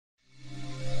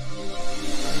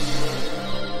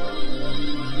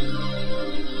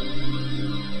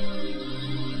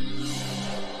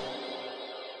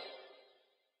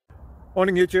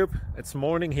Morning YouTube, it's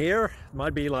morning here. It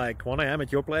might be like 1 a.m.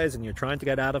 at your place and you're trying to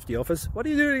get out of the office. What are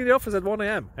you doing in the office at 1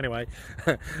 a.m? Anyway,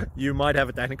 you might have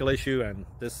a technical issue and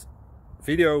this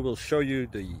video will show you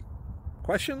the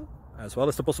question as well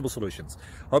as the possible solutions.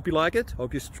 Hope you like it,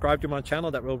 hope you subscribe to my channel.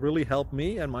 That will really help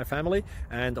me and my family,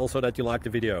 and also that you like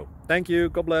the video. Thank you,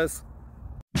 God bless.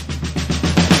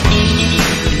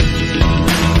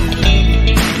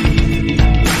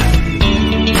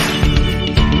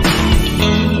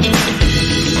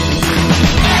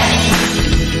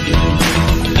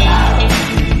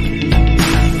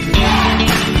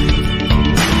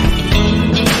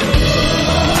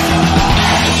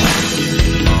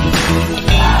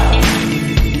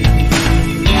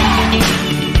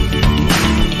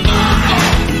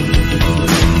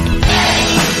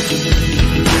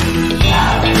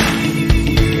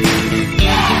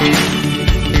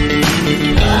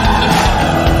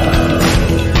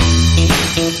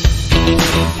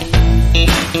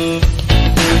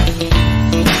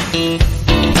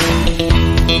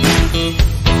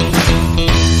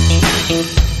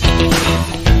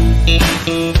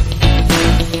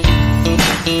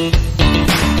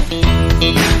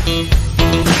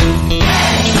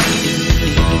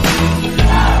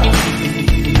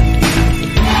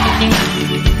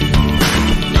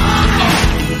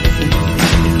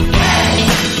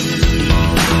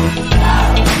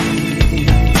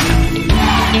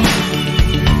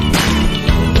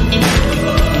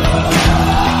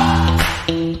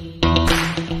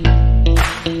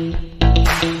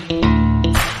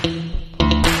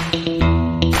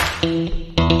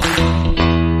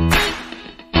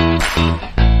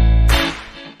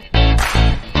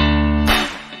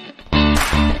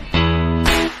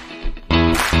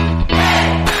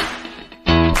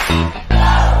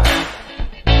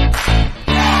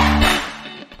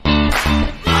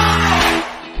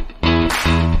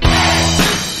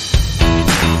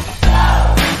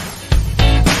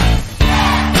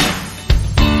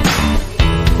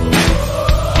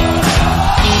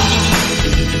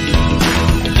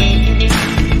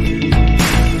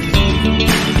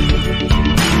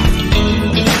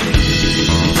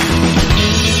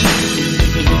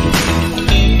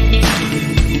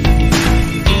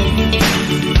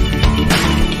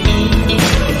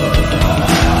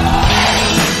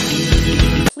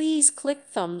 Please click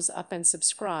thumbs up and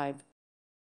subscribe.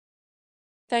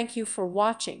 Thank you for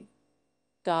watching.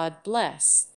 God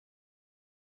bless.